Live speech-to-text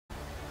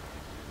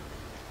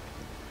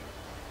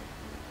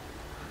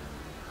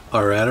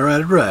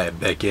Alright,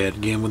 back at it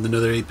again with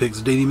another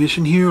Apex dating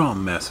mission here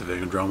on Massive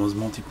Vega Dramas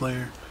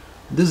multiplayer.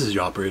 This is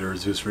your operator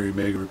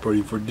ZeusFuryOmega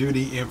reporting for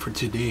duty, and for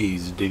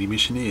today's dating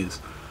mission is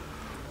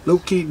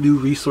locate new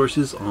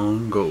resources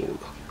on gold.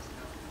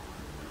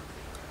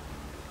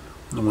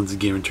 And once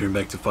again return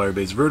back to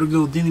Firebase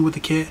Vertigo dealing with the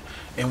cat,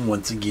 and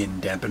once again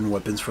dampened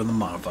weapons for the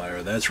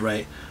modifier. That's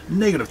right,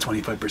 negative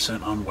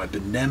 25% on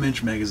weapon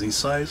damage, magazine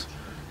size,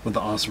 with the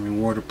awesome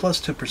reward of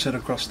plus 10%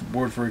 across the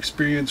board for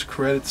experience,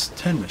 credits,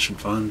 10 mission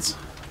funds.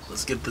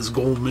 Let's get this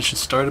gold mission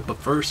started, but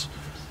first,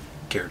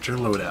 character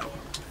loadout.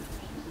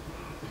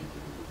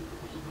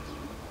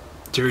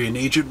 Tyrion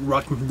Agent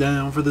rocking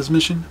down for this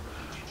mission.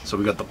 So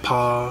we got the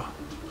PAW,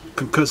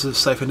 Concussive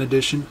Siphon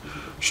Edition,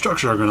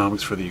 Structural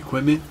Ergonomics for the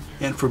equipment,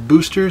 and for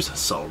boosters,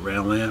 Assault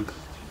Rail Lamp,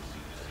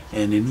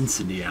 and an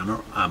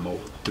Incendiano Ammo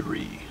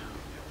 3.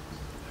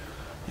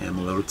 And I'm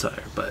a little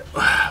tired, but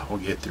we'll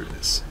get through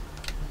this.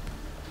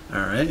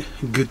 Alright,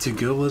 good to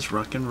go, let's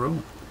rock and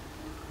roll.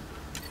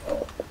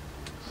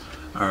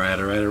 Alright,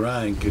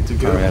 good to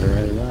go.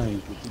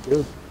 Alright, good to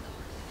go.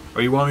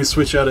 Or you want me to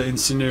switch out of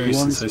Incendiary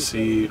since I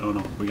see... Oh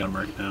no, we got a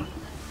Merc now.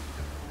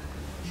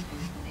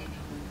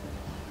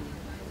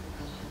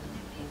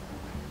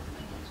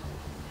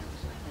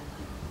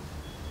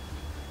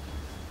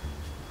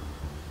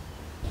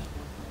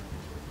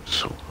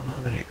 So,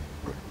 alright.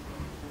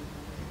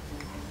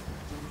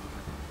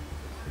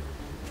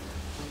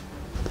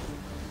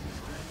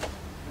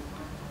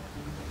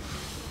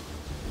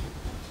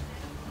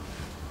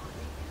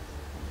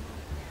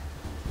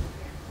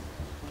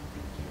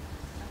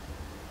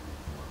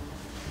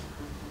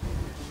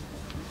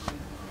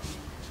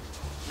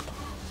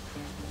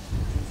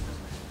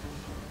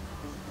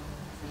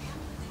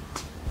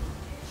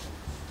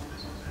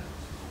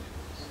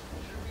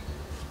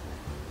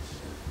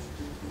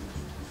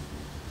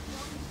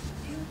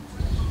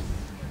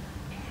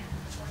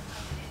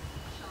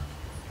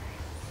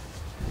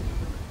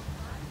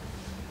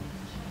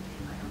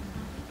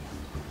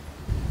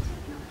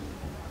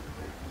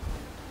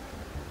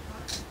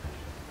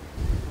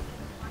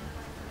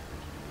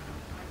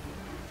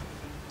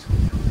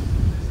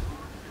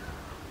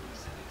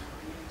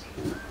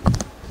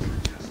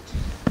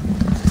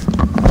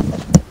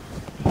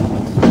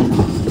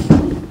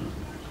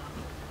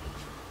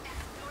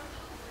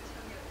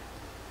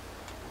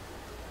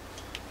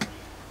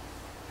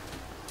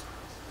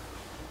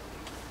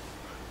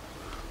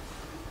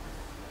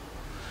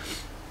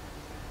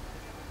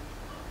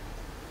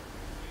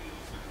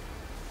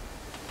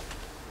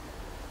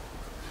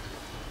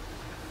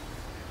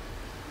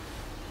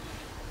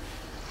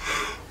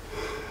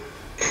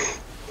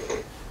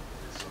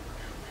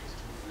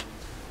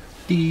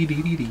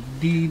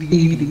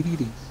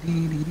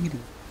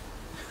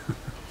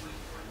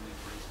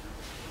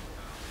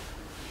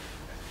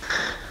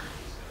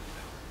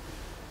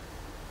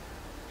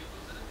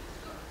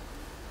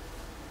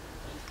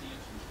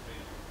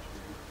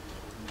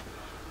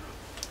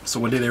 So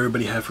what did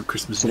everybody have for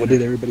Christmas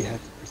dinner?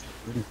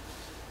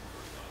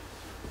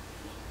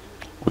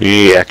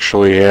 We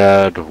actually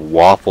had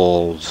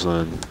waffles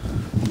and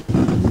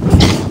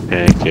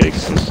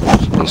pancakes and stuff.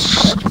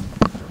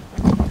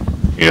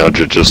 You know,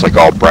 just like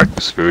all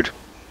breakfast food.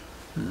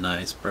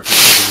 Nice,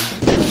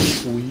 breakfast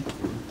food.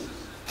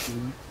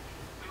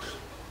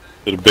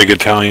 Did a big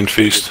Italian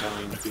feast.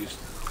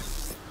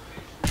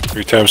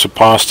 3 types of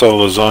pasta,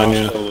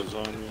 lasagna,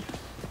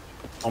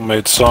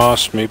 homemade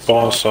sauce,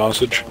 meatballs,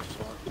 sausage.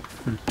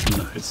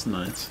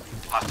 Nice.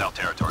 Hostile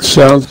territory.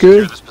 Sounds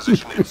good. This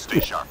position and stay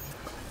sharp.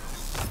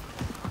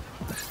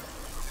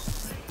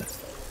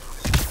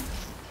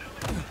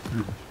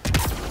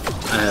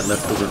 I had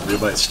leftover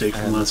ribeye steak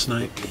from last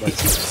night.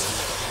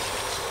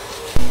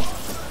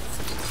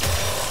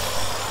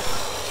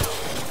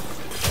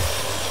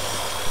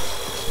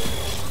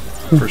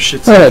 For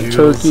shits I and had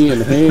giggles. turkey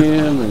and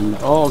ham and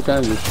all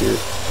kinds of shit.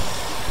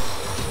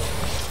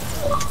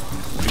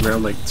 We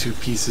grabbed like 2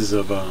 pieces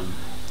of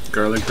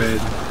garlic bread,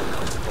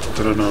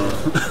 put it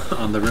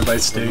on the ribeye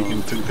steak,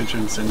 and took a picture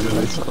and sent it to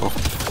a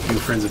few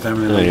friends and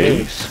family. Like,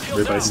 hey,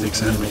 ribeye steak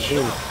sandwich.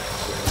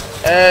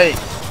 Hey,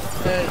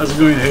 how's it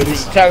going,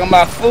 Hades? talking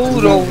about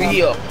food over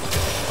here.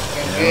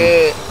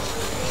 Good.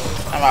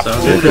 I'm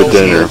Sounds food Good over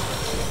dinner. here.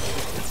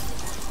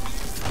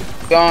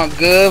 Going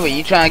good, but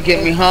you trying to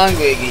get me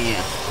hungry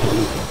again.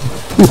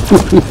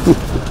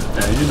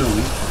 Yeah, you know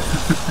me.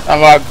 I'm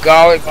about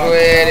garlic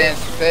bread and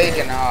steak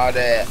and all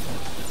that.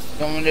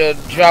 You want me to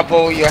drop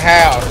over your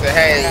house? Say,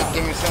 hey,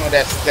 give me some of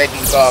that steak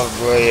and garlic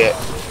bread.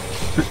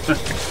 I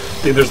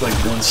think there's like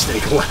 1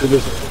 steak left.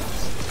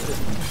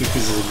 2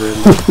 pieces of bread.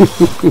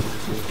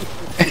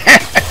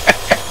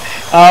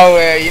 Oh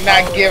well, you're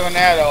not giving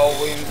that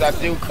over even I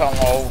do come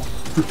over.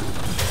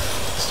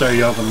 Start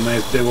you off with a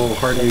nice big old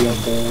hearty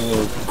bowl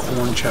of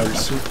corn chowder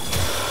soup.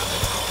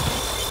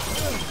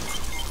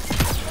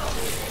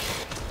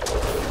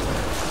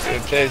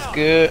 It tastes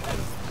good.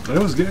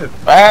 It was good.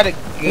 I had a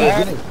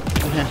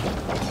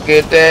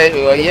good day.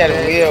 Well, you had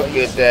a real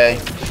good day.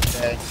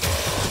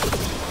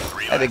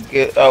 Had a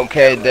good,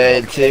 okay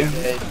day too.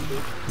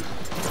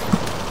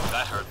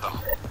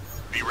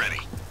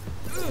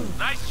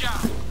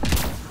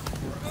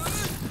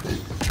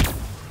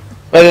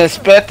 But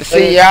expect to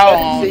see y'all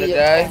on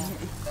today.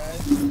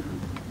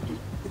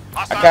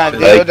 I kind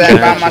of deal that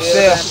by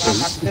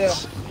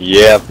myself.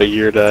 Yeah, I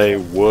figured I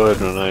would,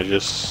 and I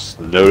just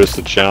noticed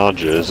the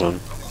challenges and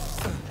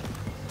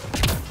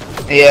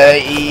Yeah,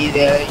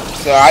 easy.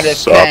 So I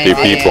just saw a came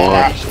few in. people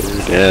on.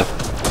 Yeah.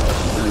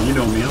 You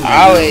know me.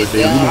 I already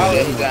done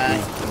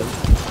everything.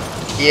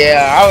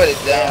 Yeah, I already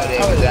done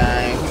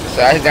everything.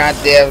 So I done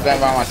did everything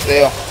by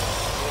myself.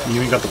 You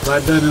even got the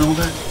plat done and all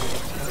that?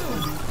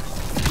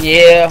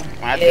 Yeah,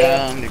 I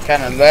done. It's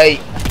kind of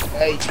late.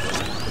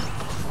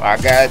 I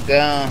got it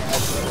done.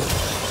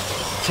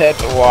 Touch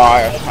the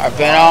wire. I've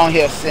been on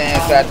here since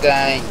I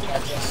think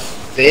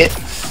sit.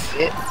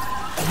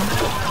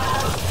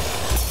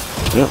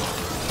 Yeah.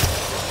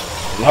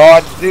 It's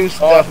hard to do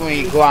stuff when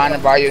you're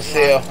grinding by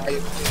yourself.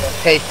 It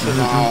takes too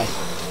long.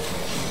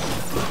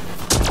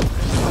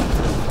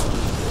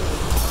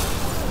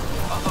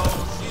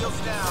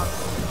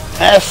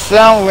 That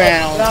some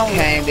rounds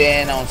came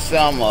in on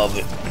some of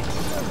it.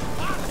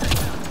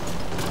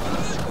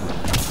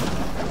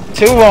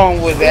 2 of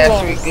them was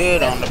actually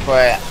good on the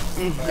plat.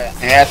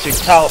 And actually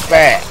talked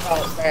back.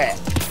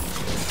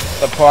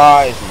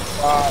 Surprising.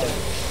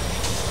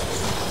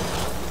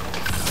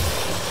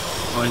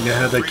 Well, you gotta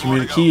have that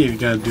community. You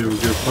gotta do a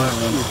good plant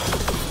run.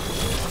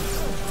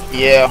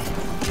 Yeah.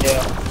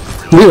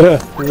 Yeah,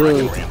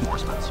 really.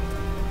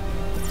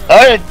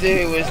 Other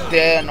dude was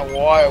there and the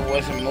water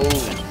wasn't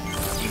moving.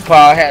 He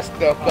probably had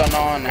stuff going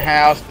on in the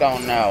house,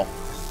 don't know.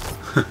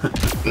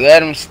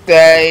 Let him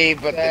stay,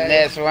 but the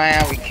next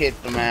round we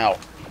kicked him out.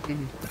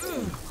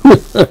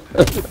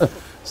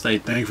 Say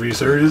thank for your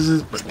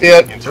services, but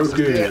Still, so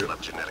good.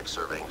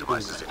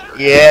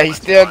 yeah, he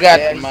still got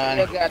the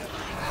money.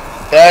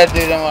 The other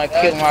dude don't want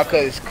to kill him out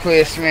because it's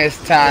Christmas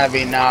time to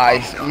be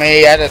nice.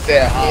 Me, I just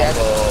said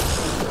humble.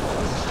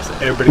 So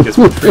everybody gets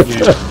one free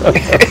game.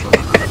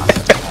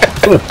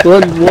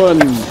 one,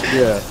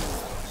 yeah.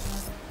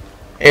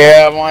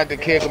 Yeah, I wanted to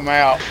kick him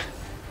out.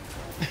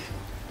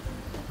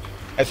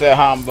 I said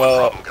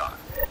humbug.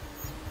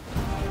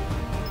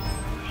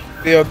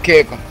 Still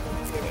kick him.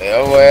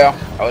 Yeah, well,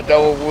 I was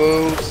over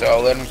Woo, so I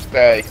let him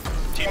stay.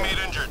 Teammate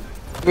injured.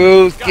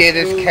 Woo's get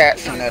his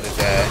cats another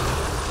day.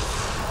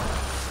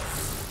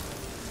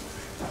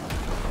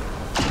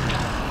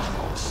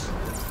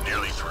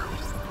 Nearly through.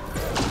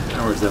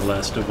 Where's that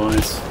last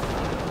device?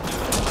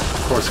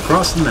 Of course,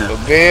 across the map. So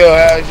Bill,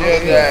 how was your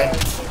day?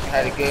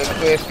 Had a good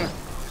Christmas?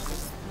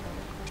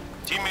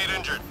 Teammate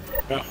injured.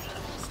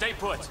 Stay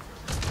put.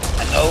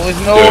 I know it was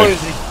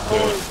noisy.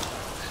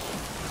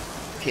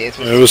 Kids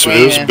It was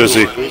screaming.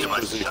 busy.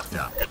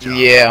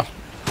 Yeah.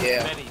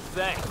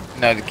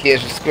 No, the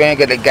kids were screaming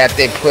because they got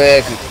their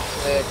presents.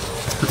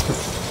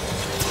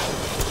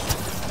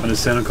 When does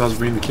Santa Claus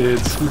bring the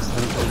kids?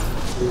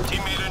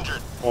 Teammate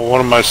injured. Well, one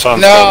of my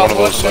sons No, got one of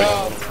those no.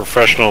 like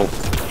professional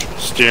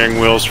steering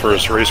wheels for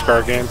his race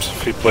car games.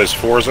 He plays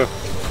Forza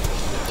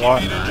a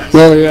lot.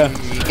 Oh, yeah.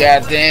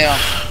 Goddamn.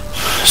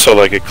 So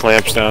like it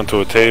clamps down to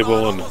a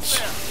table and it's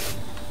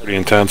pretty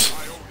intense.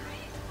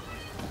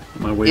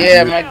 My way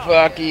Yeah, to it.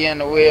 McFucky in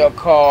the wheel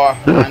car.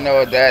 I know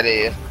what that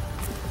is.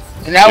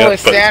 And that Yeah,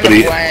 was but Santa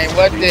he- Wayne.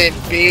 What did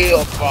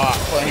Bill bought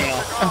for him?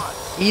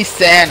 He's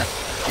Santa.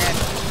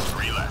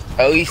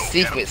 Oh, he's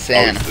Secret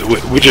Santa.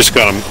 Oh, we just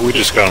got him. We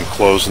just got him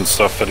clothes and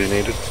stuff that he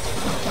needed.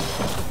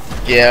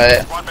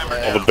 Yeah. All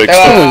the big That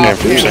stuff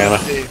came was from all-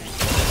 Santa.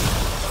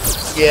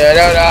 Yeah,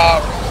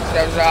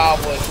 that was all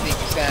what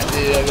Secret Santa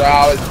did. That was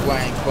always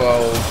blank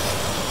clothes.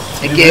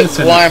 They Yeah, get that's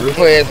in one it.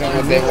 present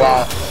what they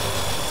want.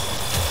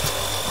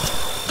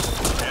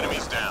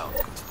 Enemies down.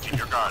 Keep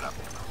your guard up.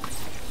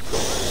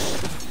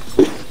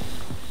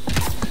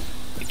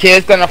 The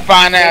kids gonna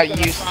find out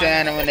you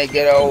Santa when they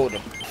get older.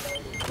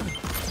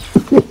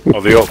 Oh,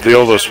 the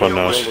oldest one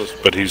knows,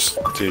 but he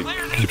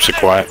keeps it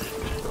quiet.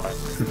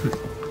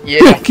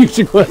 Yeah. Keeps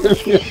you quiet.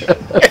 Give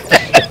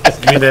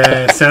me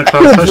that Santa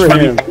Claus Good hush for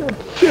money. him.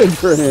 Good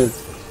for him.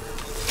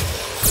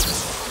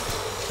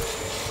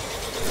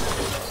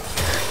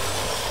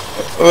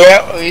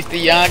 Well, at least the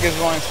youngest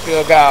one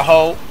still got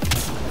hope.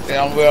 They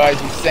don't realize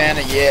he's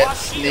Santa yet,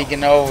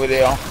 sneaking over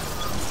there.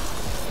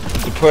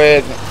 The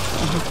present.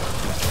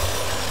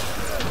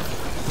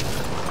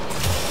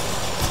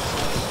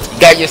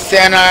 Got your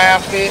Santa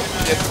outfit,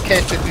 just in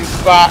case they do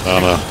spot.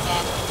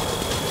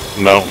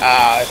 No.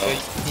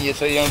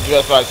 So you don't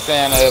dress like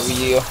Santa every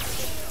year.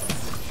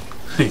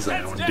 He's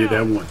like, I want to do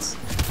that once.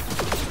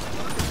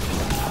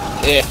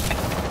 Yeah.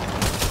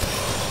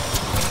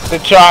 To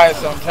try it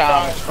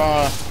sometime, it's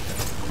fun.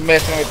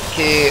 Messing with the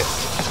kids.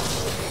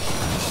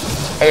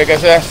 Like I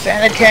said,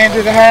 Santa came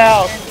to the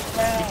house.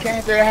 He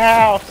came to the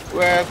house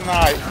last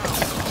night.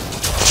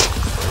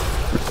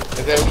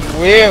 I said,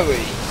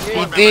 really?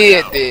 He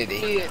did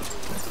he?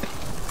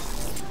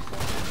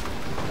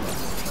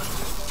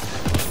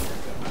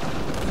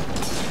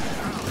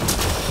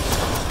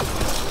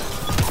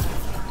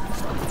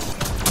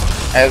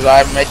 As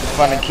I making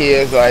fun of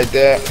kids like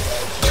that.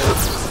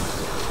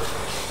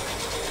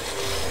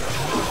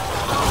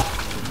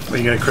 Well,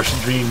 you gotta crush the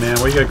dream, man.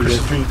 Why you gotta crush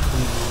the dream?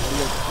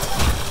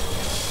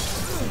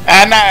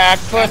 I know, I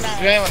put the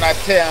dream when I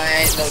tell them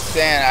I ain't no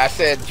Santa. I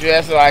said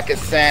dress like a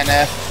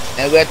Santa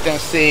and let them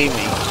see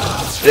me.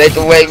 They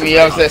can wake me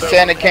up and say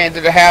Santa came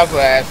to the house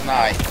last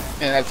night.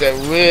 And I said,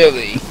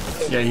 really?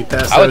 Yeah, he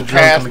passed I out was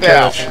drunk on the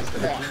passed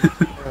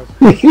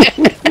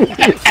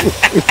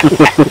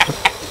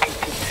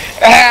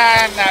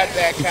I'm not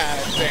that kind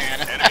of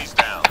Santa.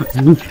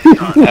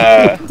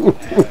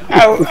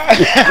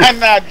 I'm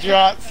not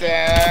drunk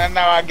Santa. I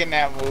know I get in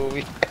that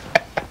movie.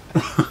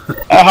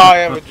 I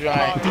ever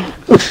drank.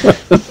 Enemies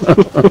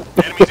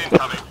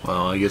incoming.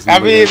 Well, I guess I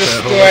nobody mean, gets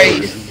the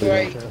that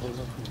straight.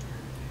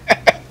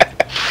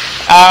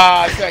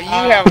 So you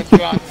have a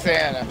drunk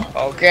Santa,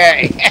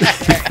 okay?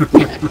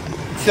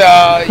 So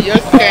your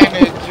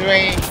Santa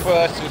dream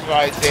busters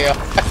right there.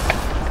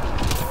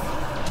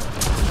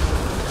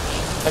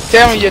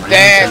 Tell me your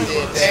dad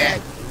did that.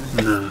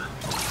 No.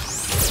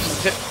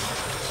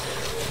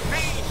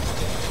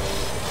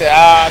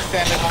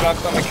 Santa drunk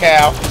on the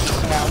couch.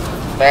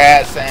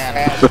 Bad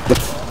Santa.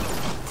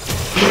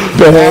 I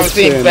haven't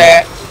seen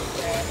bad.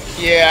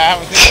 Yeah, I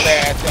haven't seen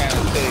bad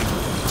Santa too.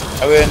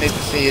 I really need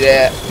to see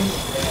that.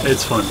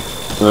 It's fun.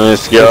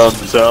 Let's go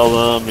and tell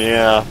them,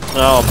 yeah.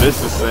 Oh,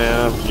 Mrs.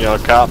 Sam, you know,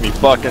 caught me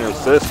fucking her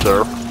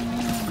sister.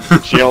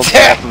 She owns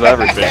half of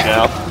everything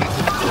now.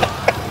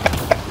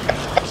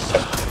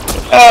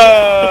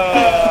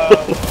 Oh,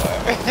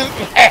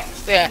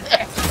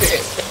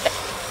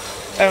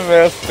 I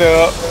messed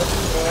up.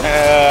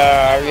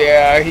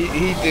 Yeah,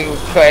 he do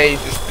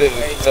crazy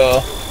stupid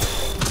stuff.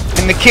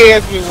 And the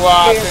kids be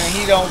watching,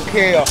 he don't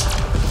care.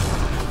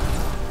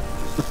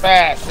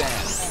 Bad Santa.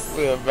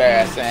 Real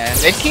bad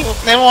Santa.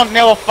 They won't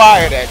never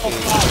fire that dude.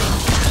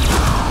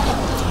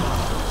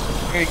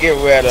 Need to get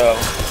rid of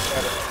him.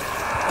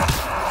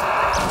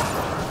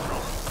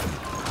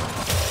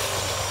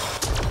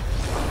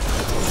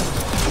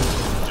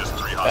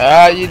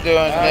 How you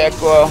doing,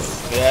 Necro?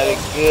 You had a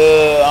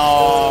good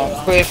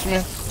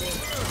Christmas?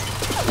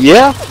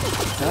 Yeah.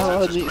 A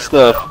lot of neat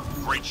stuff.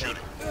 Great shooting.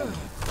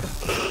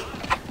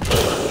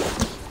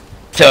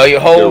 So your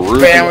whole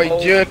family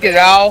jerk it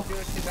off?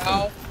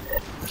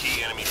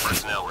 Key enemy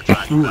personnel were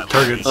tracking that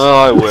Targets. Oh,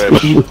 I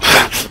wish.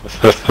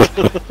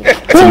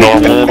 It's a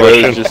normal It was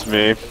question. just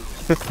me.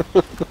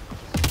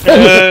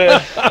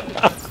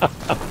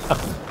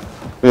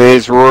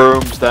 These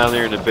rooms down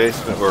there in the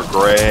basement were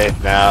gray.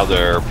 Now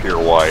they're pure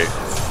white.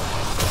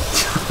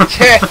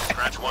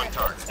 Scratch one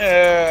target.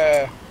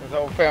 This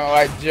whole family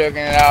like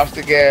jerking it off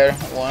together.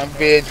 One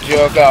big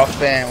jerk off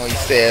family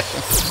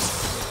session.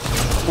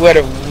 What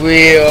a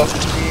real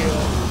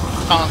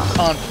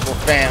uncomfortable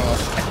family.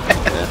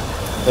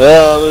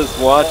 Well, I was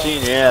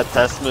watching, yeah,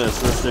 Testament of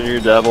Sister New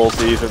Devil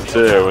Season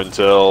 2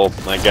 until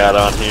I got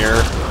on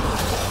here.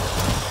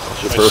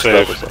 The first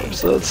couple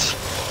episodes.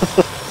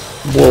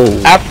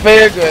 Whoa. I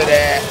figured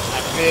that.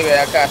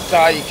 I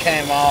saw you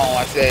came on.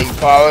 I said, you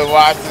probably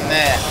watching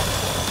that.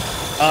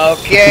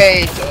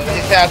 Okay, so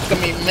this house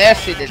gonna be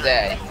messy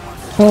today.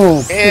 Oh,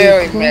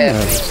 Very crap.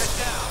 messy.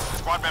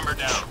 Squad member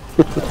down.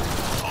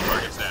 All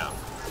targets down.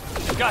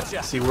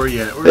 Gotcha. See where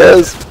you at.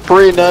 It's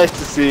pretty nice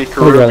to see I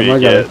Karumi got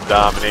get it.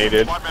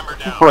 dominated Squad member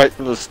down. right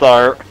from the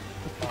start.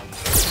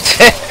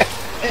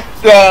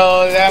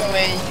 So that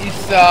means you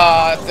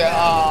saw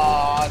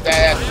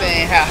that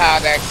thing how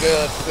that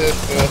girl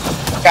sister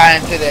got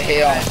into the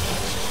hill.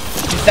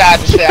 She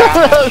decided to say I'm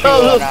not That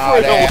sure was and all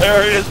pretty that.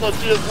 hilarious when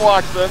she just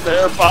walks in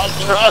there,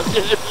 pops her up, and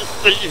you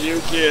just see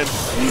you kid.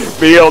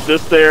 Beal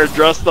just there,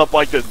 dressed up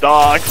like the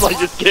dogs, like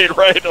just getting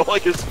ready to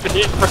like his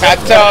feet. I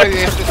told you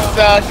it's a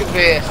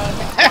succubus.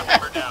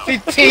 She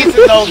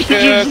teasing those She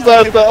girls. just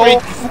says She that, freaky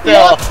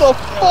what stuff. the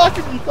fuck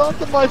have you done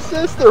to my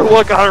sister?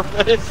 Look on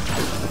her face.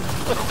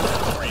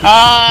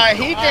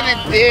 He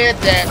didn't did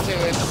that to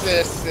his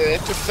sister.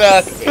 It's a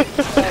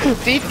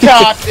succubus. She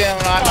taught them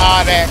on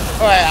all that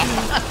crap.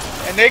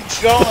 And they're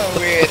going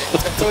with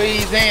it to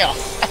please him.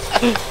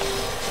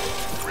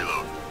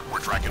 Reload. We're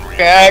tracking real.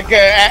 As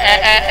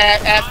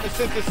the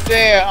sister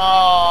said,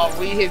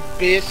 we his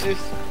bitches.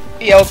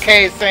 He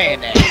okay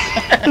saying that.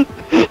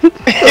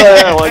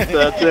 Yeah, I like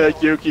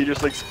that. Yuki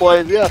just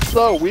explains, yeah,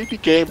 so we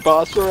became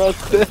boss for us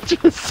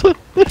bitches.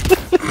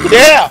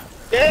 Yeah.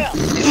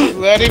 She's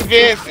bloody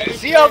bitch.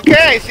 She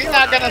okay. She's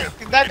not gonna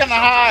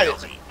hide it.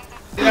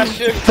 She's not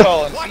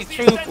sugarcoating. She's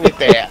truthful with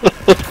that.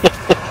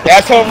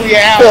 That's her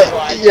reality.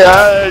 Right?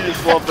 Yeah, I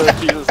just love that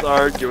she's just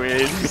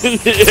arguing.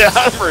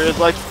 Yeah, for it's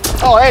like,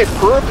 oh hey,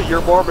 prove that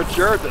you're more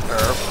mature than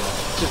her.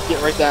 Just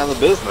get right down to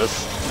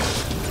business.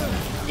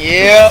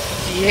 Yep,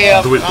 she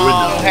helped. Do it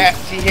now.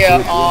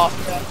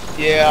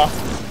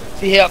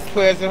 She helped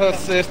prison her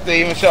sister,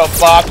 even show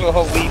box with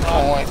her weak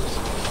points.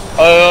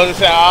 Oh, in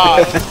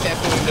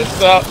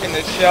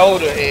the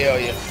shoulder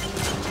area.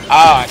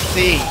 Ah, I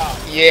see.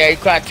 Yeah, you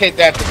can't take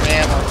that to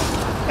memory.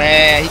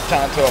 Man, he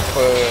turned to a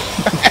pug.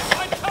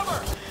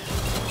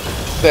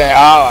 Saying,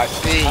 oh, I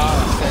see.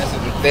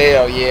 Sensitive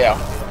there, yeah.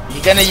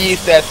 You're gonna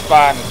use that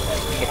spot in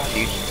the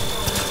future.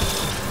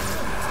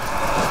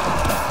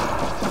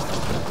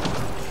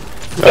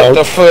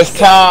 The first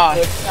time.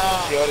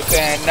 She was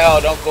saying, no,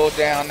 don't go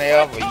down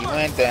there, but you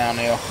went down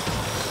there.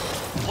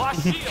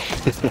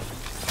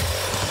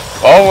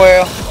 Oh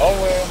well, oh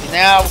well.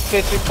 Now I'm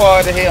officially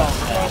part of him.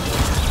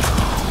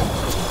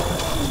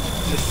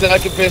 The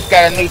second bitch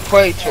got a new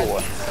prey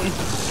toy.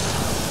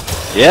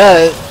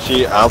 Yeah,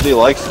 she obviously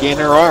likes getting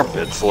her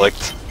armpits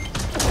licked.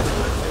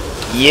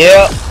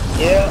 Yep,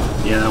 yep.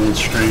 Yeah, that one's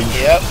strange.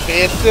 Yep,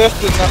 his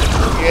sister,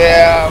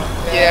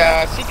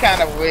 yeah, she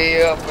kind of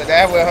weird, but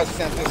that's where her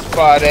central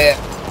spot at.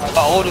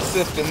 Her older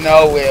sister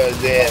know where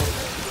it's at.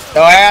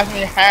 Don't ask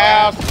me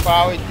how, she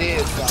probably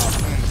did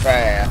something in the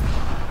past.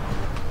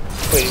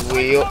 Pretty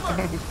weird.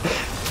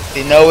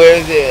 She know where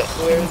it's at.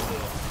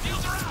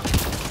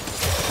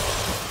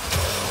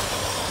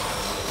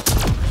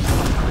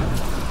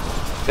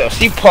 So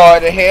she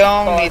part of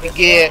him, need to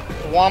get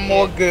one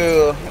more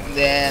girl,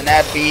 then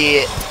that be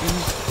it.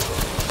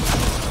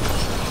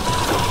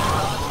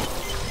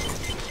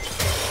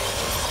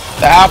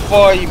 So how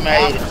far you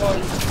made it?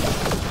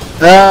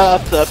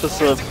 Up to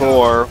episode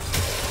 4,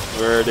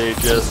 where they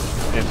just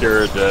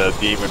entered the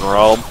demon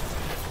realm.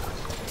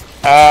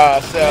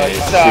 So you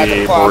saw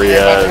See the part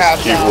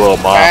Maria's cute little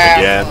mom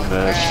again,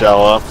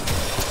 Shella.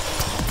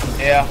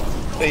 Yeah.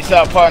 So you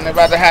saw a partner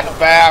about to have the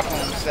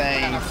bathroom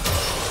scene,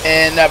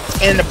 and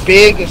the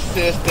bigger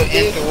sister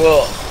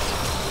interrupts.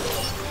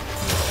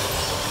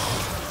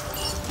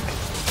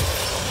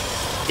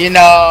 You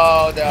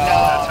know,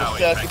 the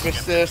second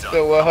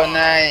sister, what her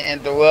name,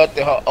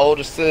 interrupted her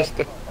older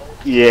sister.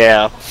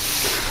 Yeah.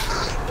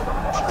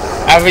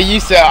 I mean, you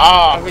said,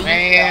 oh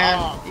man,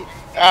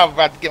 I was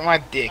about to get my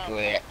dick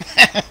wet.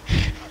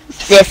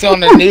 Especially on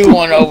the new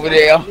one over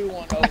there.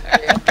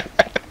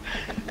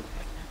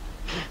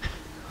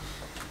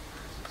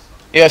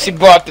 Yeah, she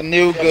brought the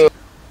new girl.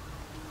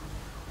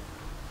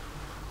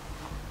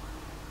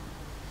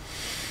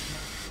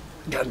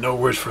 Got no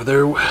words for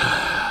their.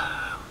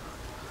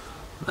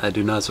 I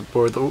do not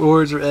support the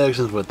words or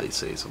actions, what they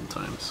say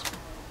sometimes.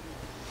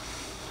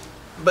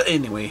 But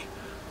anyway,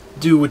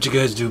 do what you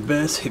guys do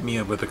best. Hit me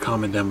up with a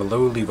comment down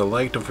below. Leave a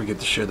like. Don't forget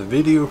to share the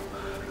video.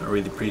 I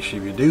really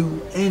appreciate if you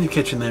do. And if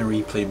you're catching that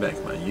replay back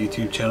on my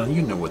YouTube channel,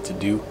 you know what to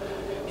do.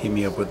 Hit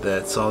me up with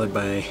that solid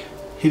by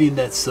hitting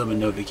that sub and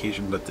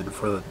notification button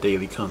for the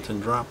daily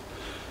content drop.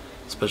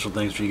 Special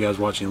thanks for you guys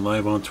watching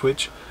live on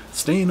Twitch.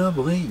 Staying up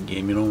late,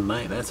 gaming all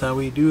night. That's how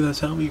we do. That's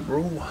how we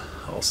roll.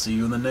 I'll see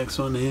you in the next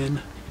one,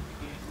 and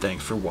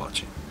thanks for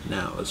watching.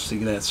 Now, let's see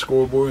that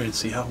scoreboard and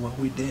see how well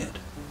we did.